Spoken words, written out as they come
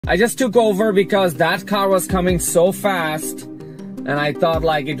I just took over because that car was coming so fast, and I thought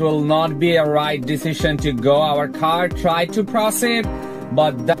like it will not be a right decision to go. Our car tried to proceed,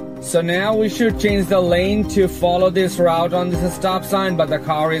 but so now we should change the lane to follow this route on this stop sign, but the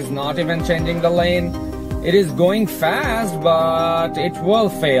car is not even changing the lane. It is going fast, but it will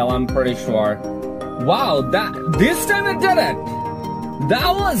fail, I'm pretty sure. Wow, this time it did it!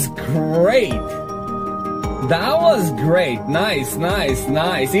 That was great! That was great. Nice, nice,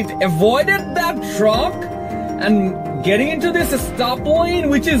 nice. It avoided that truck and getting into this stop lane,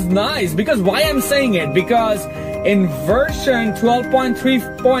 which is nice. Because why I'm saying it? Because in version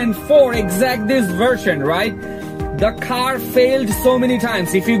 12.3.4, exact this version, right? The car failed so many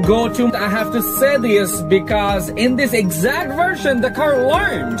times. If you go to, I have to say this because in this exact version, the car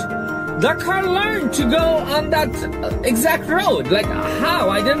learned. The car learned to go on that exact road. Like, how?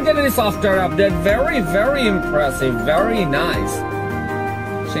 I didn't get any software update. Very, very impressive. Very nice.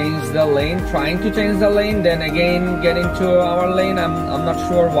 Change the lane. Trying to change the lane. Then again, get into our lane. I'm not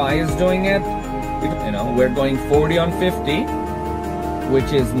sure why it's doing it. You know, we're going 40 on 50,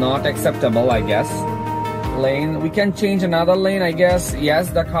 which is not acceptable, I guess. Lane. We can change another lane, I guess. Yes,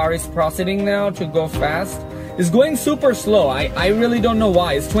 the car is proceeding now to go fast. It's going super slow. I really don't know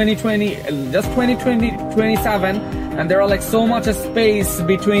why. It's 2020, just 27, and there are like so much space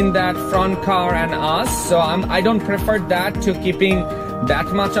between that front car and us. So I don't prefer that to keeping that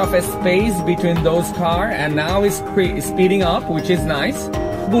much of a space between those cars. And now it's speeding up, which is nice.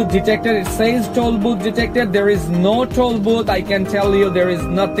 Booth detected. It says toll booth detected. There is no toll booth. I can tell you there is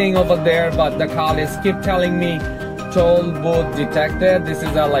nothing over there, but the car is keep telling me toll booth detected. This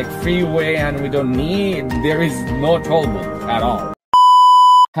is a like freeway and we don't need, there is no toll booth at all.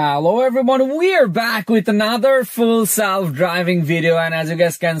 Hello everyone, we're back with another full self-driving video, and as you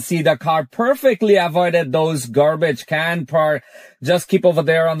guys can see, the car perfectly avoided those garbage can per just keep over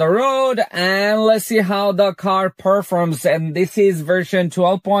there on the road. And let's see how the car performs. And this is version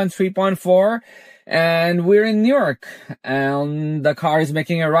 12.3.4. And we're in New York, and the car is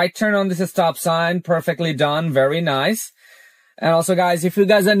making a right turn on this stop sign. Perfectly done. Very nice. And also, guys, if you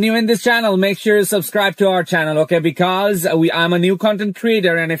guys are new in this channel, make sure you subscribe to our channel, okay? Because I'm a new content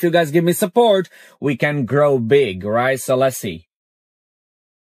creator, and if you guys give me support, we can grow big, right? So let's see.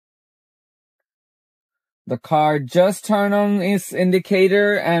 The car just turned on its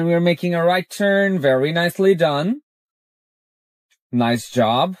indicator, and we're making a right turn. Very nicely done. Nice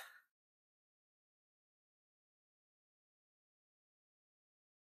job.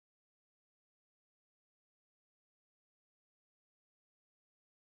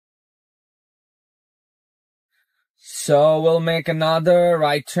 So we'll make another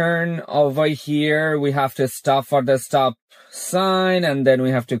right turn over here. We have to stop for the stop sign, and then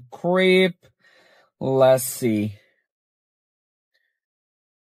we have to creep. Let's see.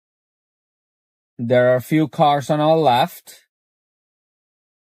 There are a few cars on our left.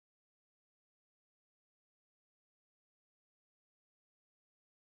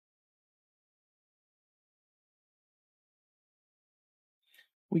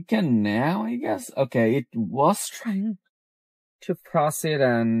 We can now, I guess. Okay, it was trying to proceed,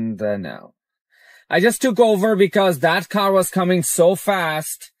 and no. I just took over because that car was coming so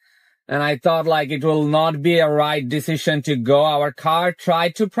fast, and I thought like it will not be a right decision to go. Our car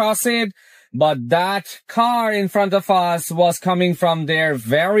tried to proceed, but that car in front of us was coming from there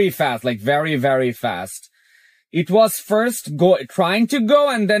very fast, like very, very fast. It was first trying to go,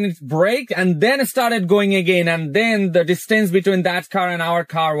 and then it braked, and then it started going again, and then the distance between that car and our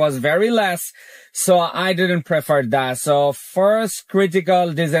car was very less, so I didn't prefer that. So first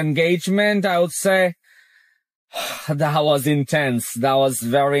critical disengagement, I would say. That was intense. That was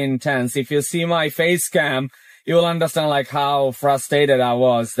very intense. If you see my face cam, you will understand like how frustrated I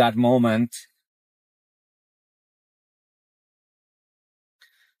was that moment.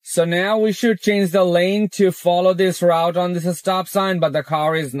 So now we should change the lane to follow this route on this stop sign, but the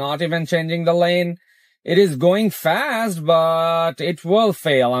car is not even changing the lane. It is going fast, but it will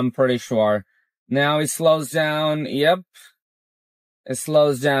fail, I'm pretty sure. Now it slows down. Yep. It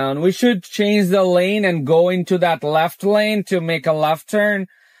slows down. We should change the lane and go into that left lane to make a left turn,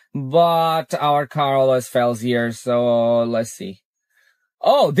 but our car always fails here, so let's see.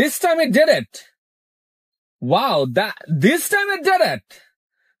 Oh, this time it did it. Wow, this time it did it.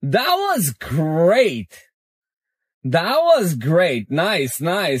 That was great. That was great. Nice,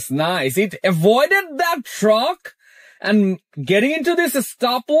 nice, nice. It avoided that truck and getting into this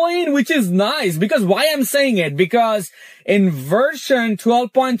stop lane, which is nice. Because why I'm saying it? Because in version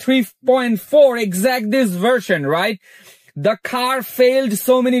 12.3.4, exact this version, right? The car failed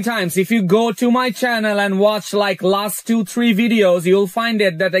so many times. If you go to my channel and watch like last 2-3 videos, you'll find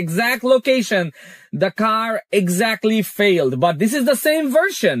it, that exact location, the car exactly failed. But this is the same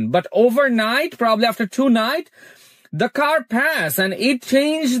version. But overnight, probably after 2 nights, the car passed and it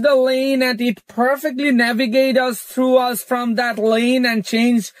changed the lane and it perfectly navigated us through us from that lane and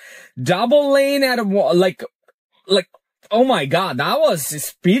changed double lane at like, oh my God, that was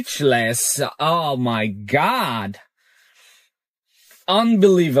speechless. Oh my God.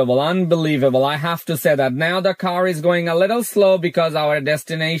 Unbelievable, unbelievable. I have to say that now the car is going a little slow because our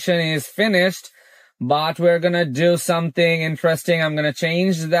destination is finished, but we're gonna do something interesting. I'm gonna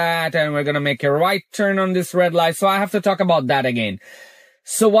change that and we're gonna make a right turn on this red light. So I have to talk about that again.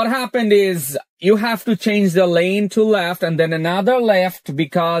 So what happened is you have to change the lane to left and then another left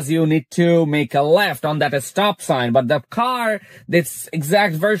because you need to make a left on that stop sign. But the car, this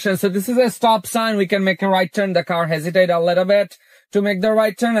exact version, so this is a stop sign. We can make a right turn. The car hesitated a little bit to make the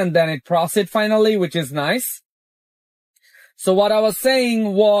right turn and then it proceeded finally, which is nice. So what I was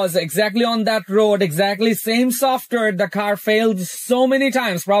saying was exactly on that road, exactly same software, the car failed so many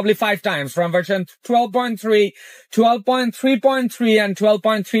times, probably 5 times from version 12.3, 12.3.3 and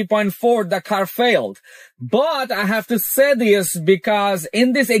 12.3.4, the car failed. But I have to say this because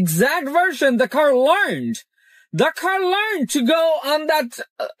in this exact version, the car learned. The car learned to go on that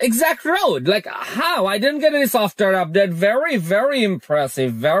exact road. Like how? I didn't get any software update. Very, very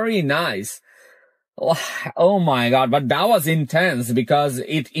impressive. Very nice. Oh my God, but that was intense because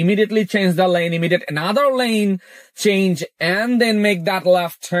it immediately changed the lane, another lane change and then make that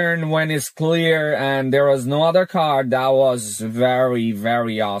left turn when it's clear and there was no other car. That was very,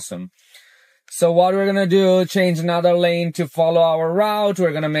 very awesome. So what we're gonna do, change another lane to follow our route.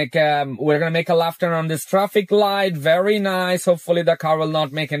 We're gonna make a left turn on this traffic light. Very nice. Hopefully the car will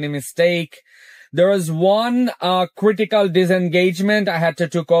not make any mistake. There was one critical disengagement I had to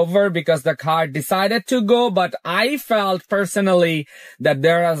took over because the car decided to go, but I felt personally that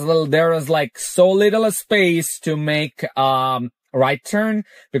there was like so little space to make right turn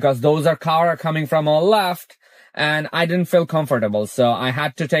because those car are coming from our left and I didn't feel comfortable, so I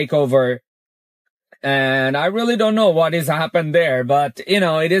had to take over. And I really don't know what has happened there, but you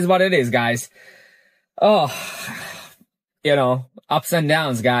know, it is what it is, guys. Oh, you know, ups and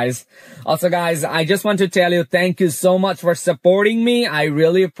downs, guys. Also, guys, I just want to tell you, thank you so much for supporting me. I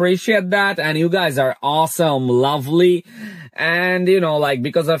really appreciate that. And you guys are awesome, lovely. And, you know, like,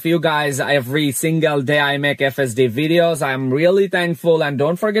 because of you guys, every single day I make FSD videos. I'm really thankful. And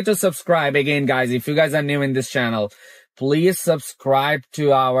don't forget to subscribe again, guys. If you guys are new in this channel, please subscribe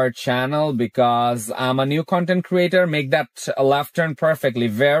to our channel because I'm a new content creator. Make that left turn perfectly.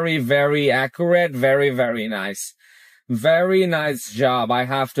 Very, very accurate. Very, very nice. Very nice job. I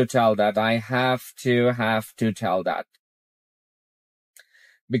have to tell that. I have to tell that.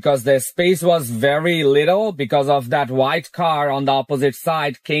 Because the space was very little because of that white car on the opposite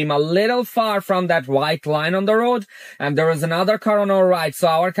side came a little far from that white line on the road. And there was another car on our right. So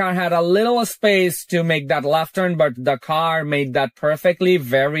our car had a little space to make that left turn, but the car made that perfectly.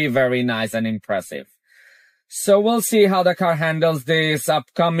 Very, very nice and impressive. So we'll see how the car handles this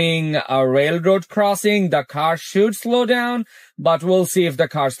upcoming railroad crossing. The car should slow down, but we'll see if the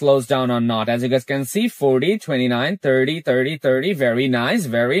car slows down or not. As you guys can see, 40, 29, 30, 30, 30. Very nice,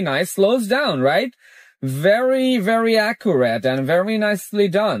 very nice. Slows down, right? Very, very accurate and very nicely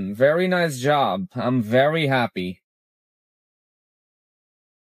done. Very nice job. I'm very happy.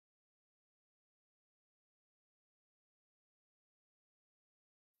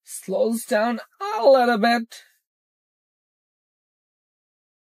 Slows down a little bit.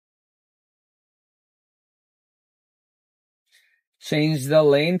 Change the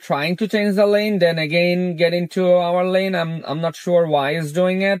lane, trying to change the lane, then again get into our lane. I'm not sure why it's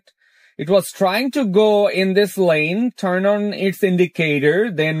doing it. It was trying to go in this lane, turn on its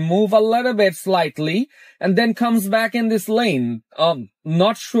indicator, then move a little bit slightly, and then comes back in this lane.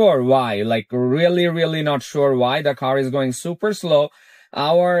 Not sure why, like really, really not sure why. The car is going super slow.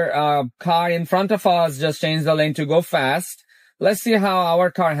 Our car in front of us just changed the lane to go fast. Let's see how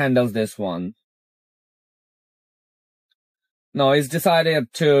our car handles this one. No, it's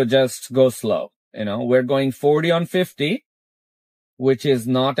decided to just go slow. You know, we're going 40 on 50, which is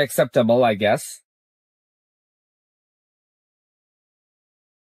not acceptable, I guess.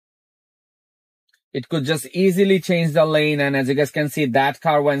 It could just easily change the lane. And as you guys can see, that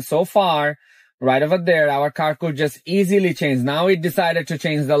car went so far. Right over there, our car could just easily change. Now it decided to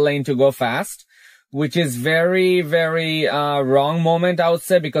change the lane to go fast, which is very, very wrong moment, I would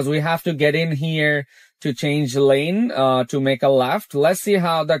say, because we have to get in here to change lane to make a left. Let's see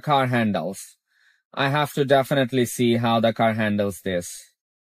how the car handles. I have to definitely see how the car handles this.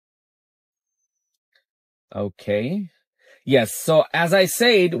 Okay. Yes, so as I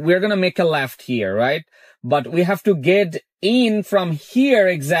said, we're gonna make a left here, right? But we have to get in from here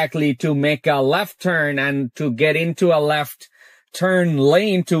exactly to make a left turn and to get into a left turn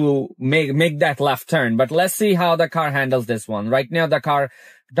lane to make that left turn. But let's see how the car handles this one. Right now, the car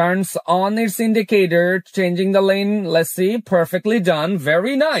turns on its indicator, changing the lane. Let's see, perfectly done.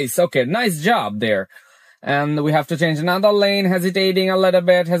 Very nice. Okay, nice job there. And we have to change another lane, hesitating a little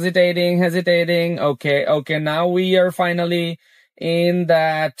bit, hesitating. Okay, now we are finally in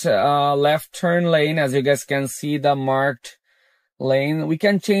that left turn lane. As you guys can see, the marked lane. We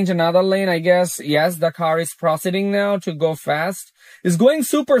can change another lane, I guess. Yes, the car is proceeding now to go fast. It's going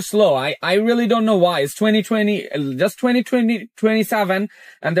super slow. I really don't know why. It's 2020, just 2027,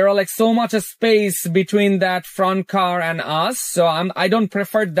 and there are like so much space between that front car and us. So I don't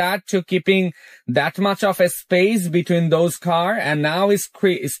prefer that to keeping that much of a space between those car. And now it's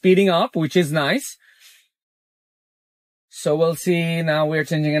speeding up, which is nice. So we'll see. Now we're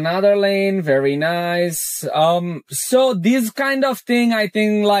changing another lane. Very nice. So this kind of thing, I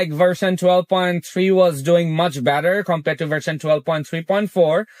think like version 12.3 was doing much better compared to version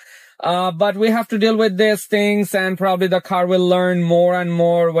 12.3.4. But we have to deal with these things, and probably the car will learn more and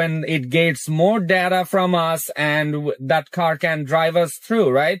more when it gets more data from us, and that car can drive us through,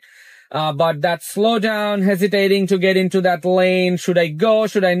 right? But that slow down, hesitating to get into that lane. Should I go?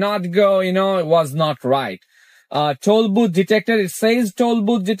 Should I not go? You know, it was not right. Toll booth detected. It says toll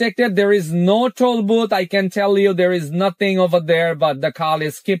booth detected. There is no toll booth. I can tell you there is nothing over there, but the car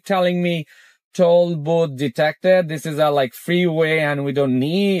is keep telling me toll booth detected. This is a like freeway and we don't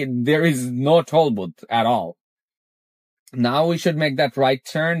need, there is no toll booth at all. Now we should make that right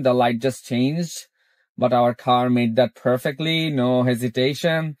turn. The light just changed, but our car made that perfectly. No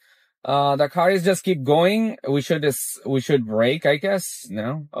hesitation. The car is just keep going. We should brake, I guess.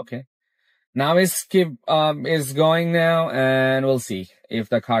 No. Okay. Now is going now, and we'll see if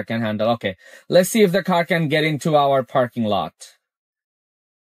the car can handle. Okay, let's see if the car can get into our parking lot.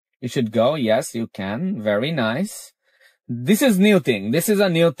 You should go. Yes, you can. Very nice. This is new thing. This is a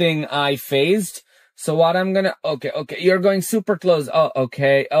new thing I faced. So what I'm gonna, okay, you're going super close. Oh,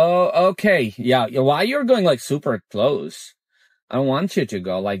 okay. Yeah, why you're going like super close? I don't want you to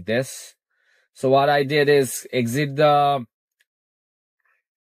go like this. So what I did is exit the,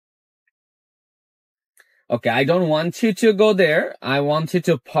 okay, I don't want you to go there. I want you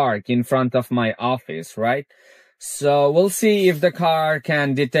to park in front of my office, right? So we'll see if the car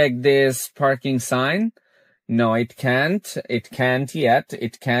can detect this parking sign. No, it can't. It can't yet.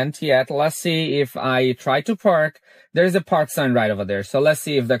 Let's see if I try to park. There's a park sign right over there. So let's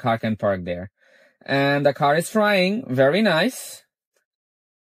see if the car can park there. And the car is trying. Very nice.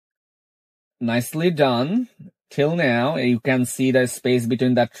 Nicely done. Till now, you can see the space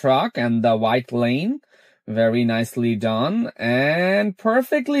between the truck and the white lane. Very nicely done and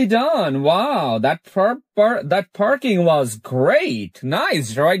perfectly done. Wow, that parking was great.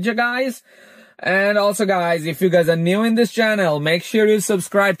 Nice, right, you guys? And also, guys, if you guys are new in this channel, make sure you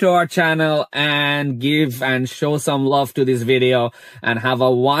subscribe to our channel and give and show some love to this video, and have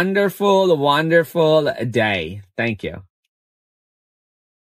a wonderful, wonderful day. Thank you.